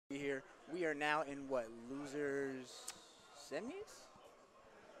we are now in what, losers semis?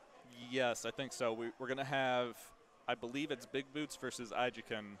 Yes, I think so. We're going to have, I believe it's BigBoots versus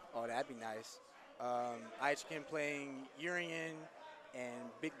Eijiken. Oh, that'd be nice. Eijiken playing Urian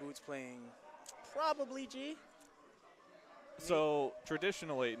and BigBoots playing probably G. So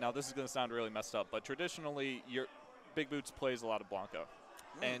traditionally, now this is going to sound really messed up, but traditionally, BigBoots plays a lot of Blanca,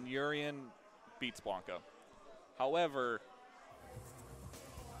 and Urian beats Blanca. However,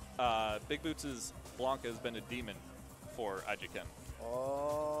 BigBoots' Blanca has been a demon for Eijiken.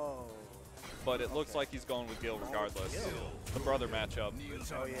 Oh. But it looks like he's going with Gil regardless. The brother matchup.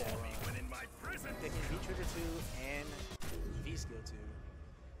 Oh, yeah. Picking V-Trigger 2 and V-Skill 2.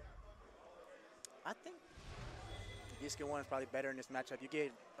 I think V-Skill 1 is probably better in this matchup. You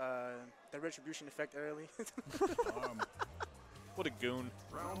get the retribution effect early. What a goon.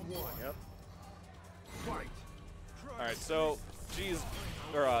 Round 1. Yep. Fight. All right, so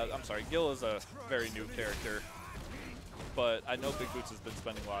I'm sorry, Gil is a very new character, but I know BigBoots has been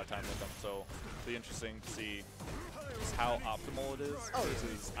spending a lot of time with him, so it'll be interesting to see just how optimal it is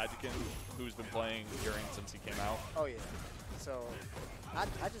versus Eijiken, who's been playing Urian since he came out. Oh, yeah. So I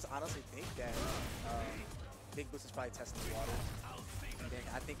just honestly think that BigBoots is probably testing the waters. And then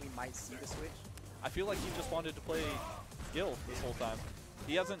I think we might see the switch. I feel like he just wanted to play Gil this whole time.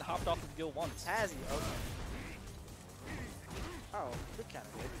 He hasn't hopped off of Gil once. Has he? Okay. Oh, good kind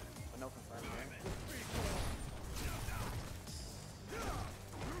of hit, but no confirm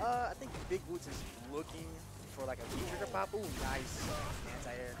there. I think BigBoots is looking for like a V-trigger pop. Ooh, nice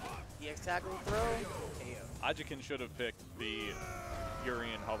anti-air. EX tackle throw. KO. Eijiken should have picked the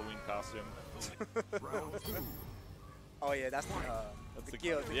Urian Halloween costume. Oh yeah, that's the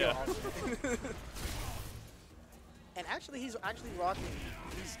Gil. Yeah. And actually, he's rocking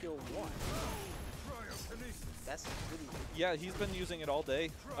V-Skill 1. That's really good. Yeah, he's been using it all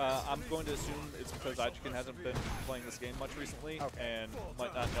day. I'm going to assume it's because Eijiken hasn't been playing this game much recently and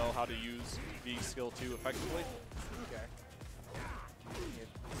might not know how to use V-Skill 2 effectively. Okay.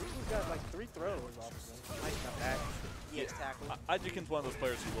 He's got like 3 throws off of him. Nice enough back. EX tackle. Eijiken's one of those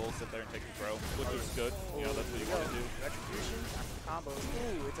players who will sit there and take the throw, which is good. You know, that's what you want to do. Retribution, combo.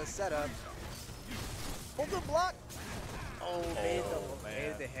 Ooh, it's a setup. Oh, good block. Oh,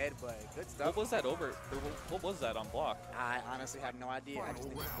 made the headbutt. Good stuff. What was that over? What was that on block? I honestly have no idea. I just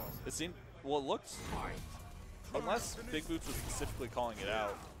think it's close. It seemed, well, it looks, unless BigBoots was specifically calling it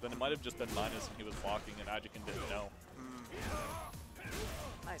out, then it might have just been minus and he was blocking and Eijiken didn't know.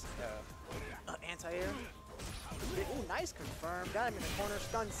 Nice. Anti-air. Ooh, nice confirm. Got him in the corner.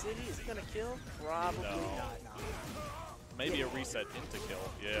 Stun City. Is he going to kill? Probably not. No. Maybe a reset into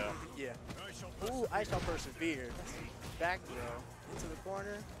kill. Yeah. Yeah. Ooh, I shall persevere. Back throw into the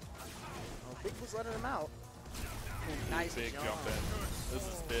corner. Oh, BigBoots letting him out. Ooh, nice Big jump in. This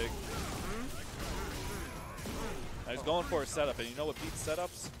is big. Now he's going for a setup, and you know what beats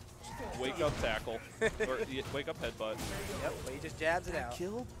setups? Wake up tackle. Or wake up headbutt. Yep, but he just jabs it out.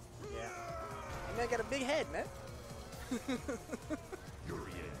 Killed? Yeah. And man got a big head, man.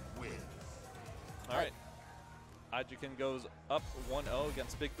 All right. Eijiken goes up 1-0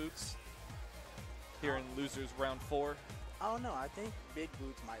 against BigBoots here in losers round 4. I don't know. I think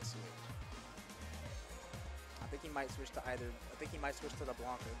BigBoots might switch. I think he might switch to either. I think he might switch to the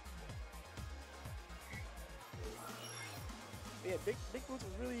Blanca. Yeah, BigBoots was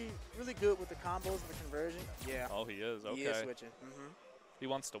really good with the combos and the conversion. Yeah. Oh, he is. Okay. He is switching. He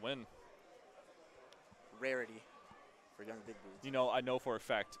wants to win. Rarity for young BigBoots. You know, I know for a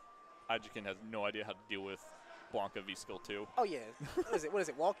fact Eijiken has no idea how to deal with Blanca V-Skill 2. Oh, yeah. What is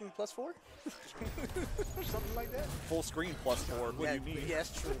it? Walking +4? Something like that? Full screen +4. What do you mean? Yeah,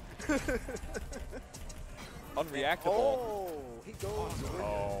 that's true. Unreactable. Oh, he goes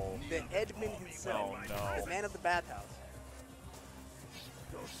with the Edmund himself. Oh, no. The man of the bathhouse.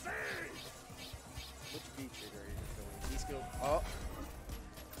 Which V-trigger is it? V-Skill. Oh.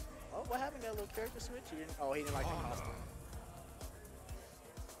 Oh, what happened to that little character switch? He didn't like the costume.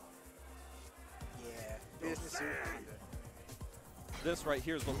 Yeah, business suit. This right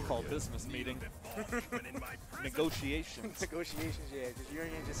here is what we call a business meeting. Negotiations. Negotiations, yeah. Just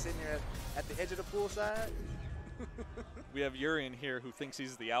Urian just sitting there at the edge of the poolside. We have Urian here who thinks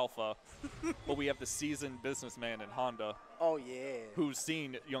he's the alpha, but we have the seasoned businessman in Honda. Oh, yeah. Who's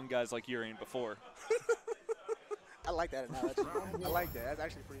seen young guys like Urian before. I like that analogy. I like that. That's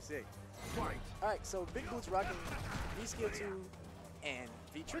actually pretty sick. All right, so BigBoots rocking V-Skill 2 and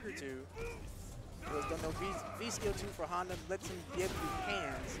V-Trigger 2. Those don't know V-Skill 2 for Honda lets him be able to do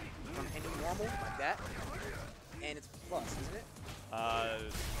hands from any normal like that. And it's plus, isn't it? I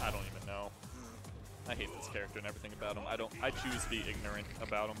don't even know. I hate this character and everything about him. I choose to be ignorant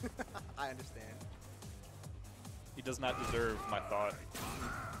about him. I understand. He does not deserve my thought.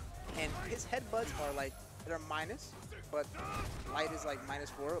 And his headbutts are like, they're minus, but light is like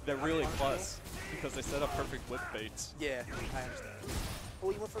 -4. They're really plus because they set up perfect whip baits. Yeah, I understand. Oh,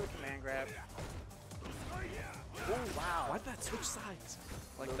 he went for the command grab. Oh, wow. Why'd that switch sides?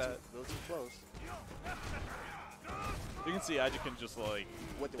 Like A that. little too close. You can see Eijiken just like,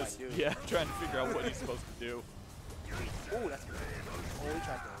 What do I do? yeah, trying to figure out what he's supposed to do. Oh, that's good. Oh, he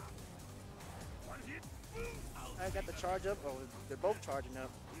tried that. I got the charge up. Oh, they're both charging up.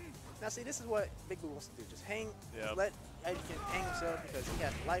 Now, see, this is what BigBoots wants to do. Just hang, just let Eijiken hang himself because he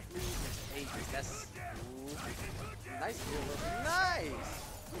has life lead against Aegis. That's nice. Nice.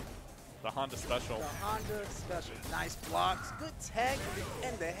 The Honda special. The Honda special. Nice blocks. Good tag.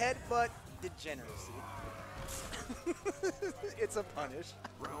 And the headbutt degeneracy. It's a punish.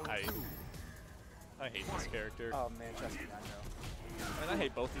 I hate this character. Oh, man, trust me, I know. I mean, I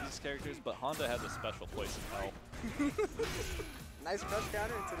hate both of these characters, but Honda has a special place in hell. Nice crush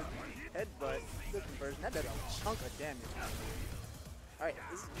counter into the headbutt. Good conversion. That did a chunk of damage. Alright,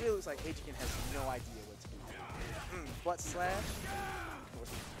 this really looks like Eijiken has no idea what to do. Butt slash.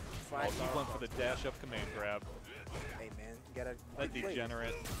 Oh, he went for the dash up command grab. Hey man, you gotta That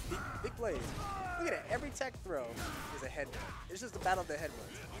degenerate. Big plays. Look at it. Every tech throw is a headbutt. It's just the battle of the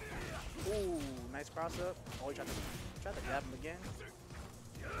headbutts. Ooh, nice cross up. Oh, he tried to grab him again.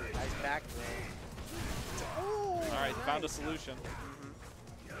 Nice back throw. Ooh, Alright, nice. found a solution.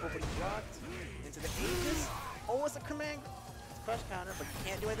 Oh, but he blocked into the Aegis. Oh, it's a command. It's a crush counter, but you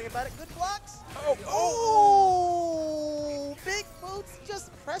can't do anything about it. Good blocks. Oh, BigBoots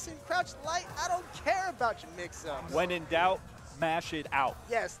just pressing crouch light. I don't care about your mix-ups. When in doubt, mash it out.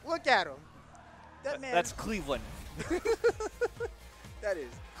 Yes, look at him. That man. That's Cleveland. That is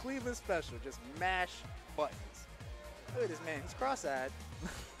Cleveland special. Just mash buttons. Look at this man. He's cross-eyed.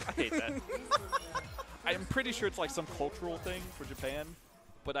 I hate that. I'm pretty sure it's like some cultural thing for Japan,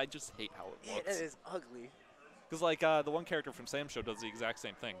 but I just hate how it Yeah, looks. that is ugly. Because like the one character from Sam's show does the exact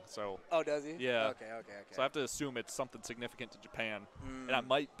same thing. So Oh, does he? yeah. Okay. So I have to assume it's something significant to Japan, and I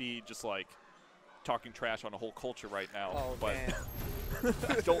might be just like talking trash on a whole culture right now. Oh, but man.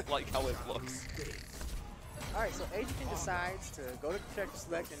 I don't like how it looks. All right, so Eijiken decides to go to character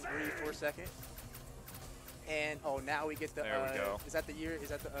select and breathe for a second. And oh, now we get the. There we go. Is that the year? Is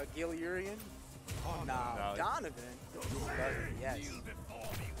that the Gil-Urian? Oh no, No. Donovan. Yes.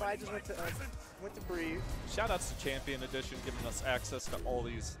 So I just went to breathe. Shout outs to Champion Edition giving us access to all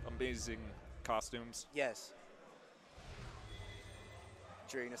these amazing costumes. Yes.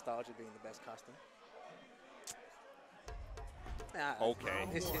 Jury Nostalgia being the best costume. Nah, Okay.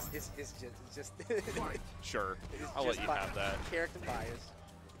 It's just Sure. it's I'll let just you bi- have that. Character bias.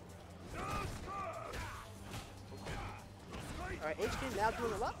 All right, Eijiken now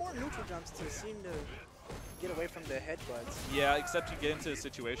doing a lot more neutral jumps to seem to get away from the headbutts. Yeah, except you get into a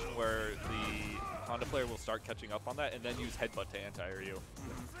situation where the Honda player will start catching up on that and then use headbutt to anti-air you.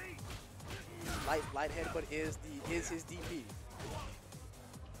 Light headbutt is his DP.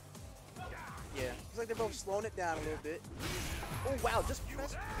 Yeah, looks like they're both slowing it down a little bit. Oh wow, just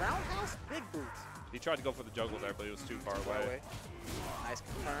press roundhouse, BigBoots. He tried to go for the juggle there, but he was too far away. Nice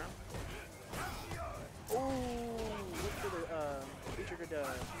confirm. Ooh, look for the he triggered the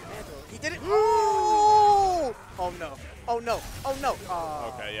mantle. He did it. Ooh! Oh no! Oh no! Oh no!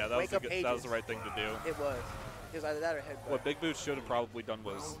 Okay, yeah, that was, that was the right thing to do. It was. It was either that or headbutt. What BigBoots should have probably done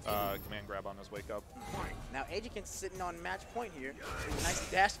was command grab on his wake up. Now Eijiken's sitting on match point here.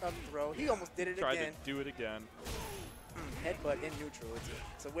 Nice dash up throw. He almost did it Tried again. to do it again. Headbutt in neutral.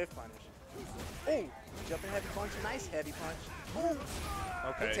 It's a whiff punish. Oh, jumping heavy punch. Nice heavy punch. Ooh.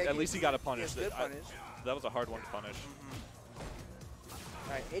 Okay, at least he got a punish. Yes, good punish. That was a hard one to punish.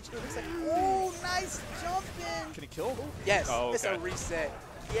 All right, Eijiken looks like, ooh, nice jumping. Can he kill? Yes, Oh, okay. It's a reset.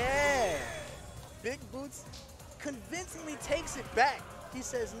 Yeah. BigBoots convincingly takes it back. He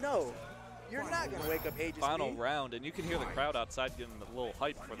says, no, you're not going to wake up Aegis. Final round, and you can hear the crowd outside getting a little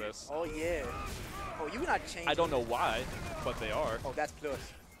hype for this. Oh, yeah. Oh, you're not changing. I don't know why, but they are. Oh, that's plus.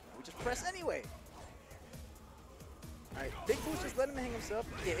 We just press anyway. All right, BigBoots just let him hang himself.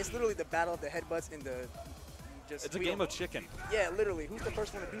 Yeah, it's literally the battle of the headbutts in the. It's a game of chicken. Yeah, literally. Who's the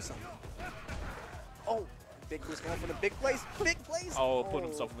first one to do something? Oh, BigBoots going for the big plays. Big plays. Oh, put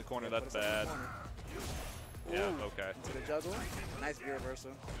himself in the corner. Yeah, That's put himself in bad. the corner. Yeah, Ooh, okay. into the juggle. Nice gear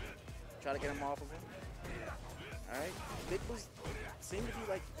reversal. Try to get him off of him. All right, BigBoots seem to be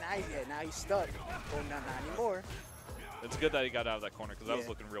like, now he's stuck. Oh, not anymore. It's good that he got out of that corner because that was Yeah.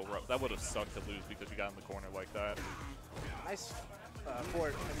 looking real rough. That would have sucked to lose because you got in the corner like that. Nice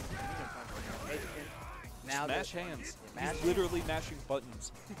forward. Now mash hands. Yeah, He's literally mashing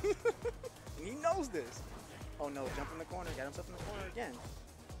buttons. He knows this. Oh no, jump in the corner, got himself in the corner again.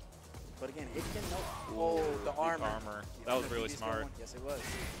 But again, Eijiken, no. Oh, the armor. That was really smart. Yes, it was.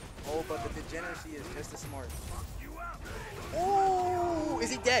 Oh, but the degeneracy is just as smart. Oh,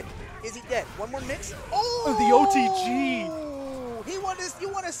 is he dead? Is he dead? One more mix. Oh, the OTG. He want to. You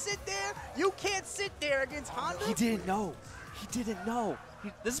want to sit there? You can't sit there against Honda. He didn't know. He didn't know.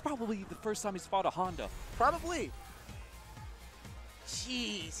 This is probably the first time he's fought a Honda. Probably.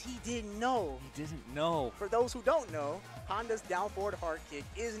 Jeez, he didn't know. He didn't know. For those who don't know, Honda's down forward hard kick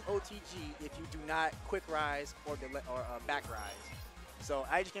is an OTG if you do not quick rise or back rise. So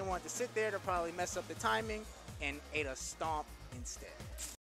Eijiken wanted to sit there to probably mess up the timing and ate a stomp instead.